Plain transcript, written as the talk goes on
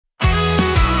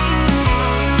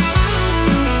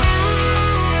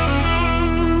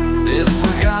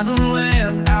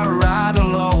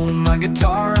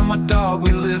guitar and my dog,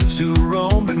 we live to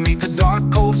roam beneath the dark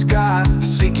cold sky,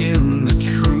 seeking the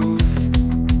truth.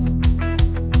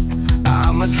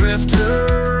 I'm a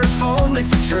drifter, if only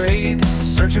for trade,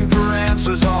 searching for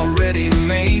answers already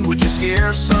made, which is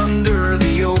scarce under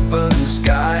the open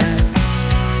sky.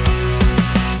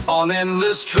 On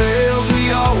endless trails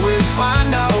we always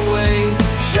find our way,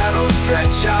 shadows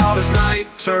stretch out as night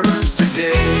turns to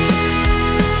day.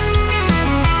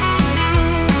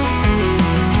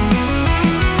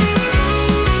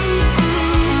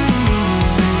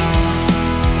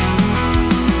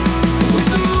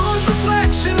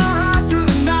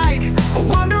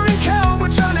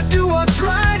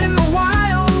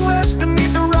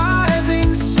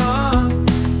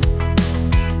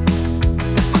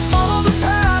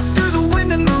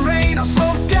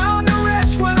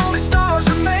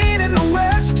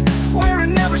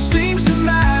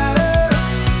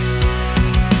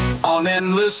 On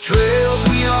endless trails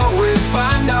we always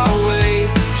find our way,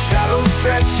 shadows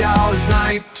stretch out as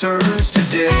night turns to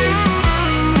day.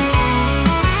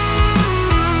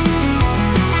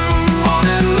 On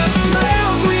endless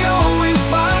trails we always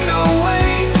find our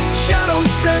way, shadows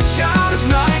stretch out as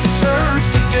night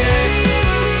turns to day.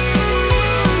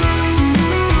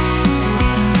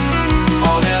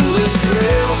 On endless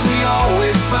trails we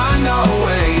always find our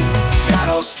way,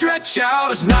 shadows stretch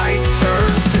out as night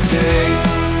turns to day.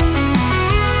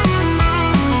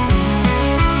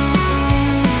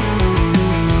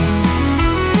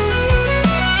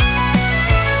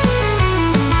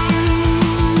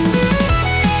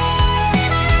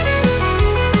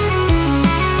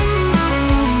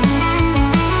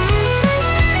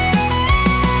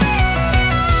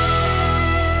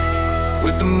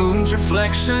 With the moon's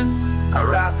reflection, I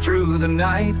ride through the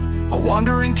night, a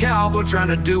wandering cowboy trying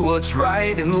to do what's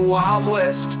right in the Wild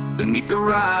West, beneath the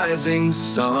rising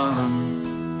sun.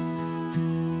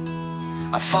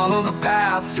 I follow the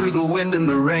path through the wind and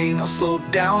the rain, I'll slow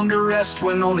down to rest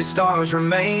when only stars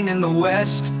remain in the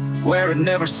west, where it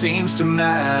never seems to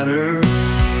matter.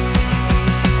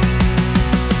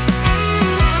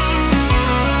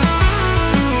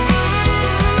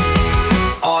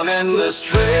 On endless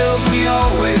trails we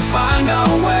always find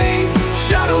our way,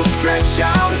 shadows stretch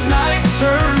out as night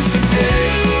turns to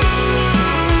day.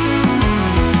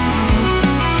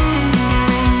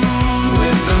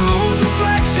 With the moon's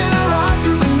reflection I ride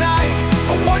through the night,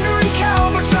 a wandering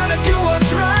cowboy trying to do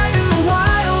what's right in the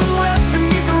Wild West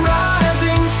beneath the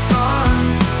rising sun.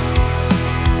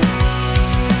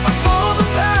 I follow the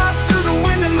path through the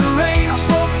wind and the rain, I'll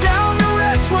slow down to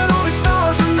rest when only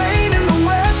stars remain in the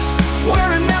west,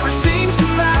 where it never seems to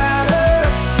matter.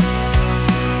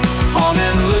 On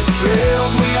endless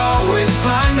trails we always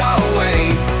find our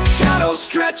way, shadows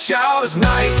stretch out as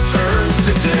night turns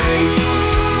to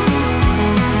day.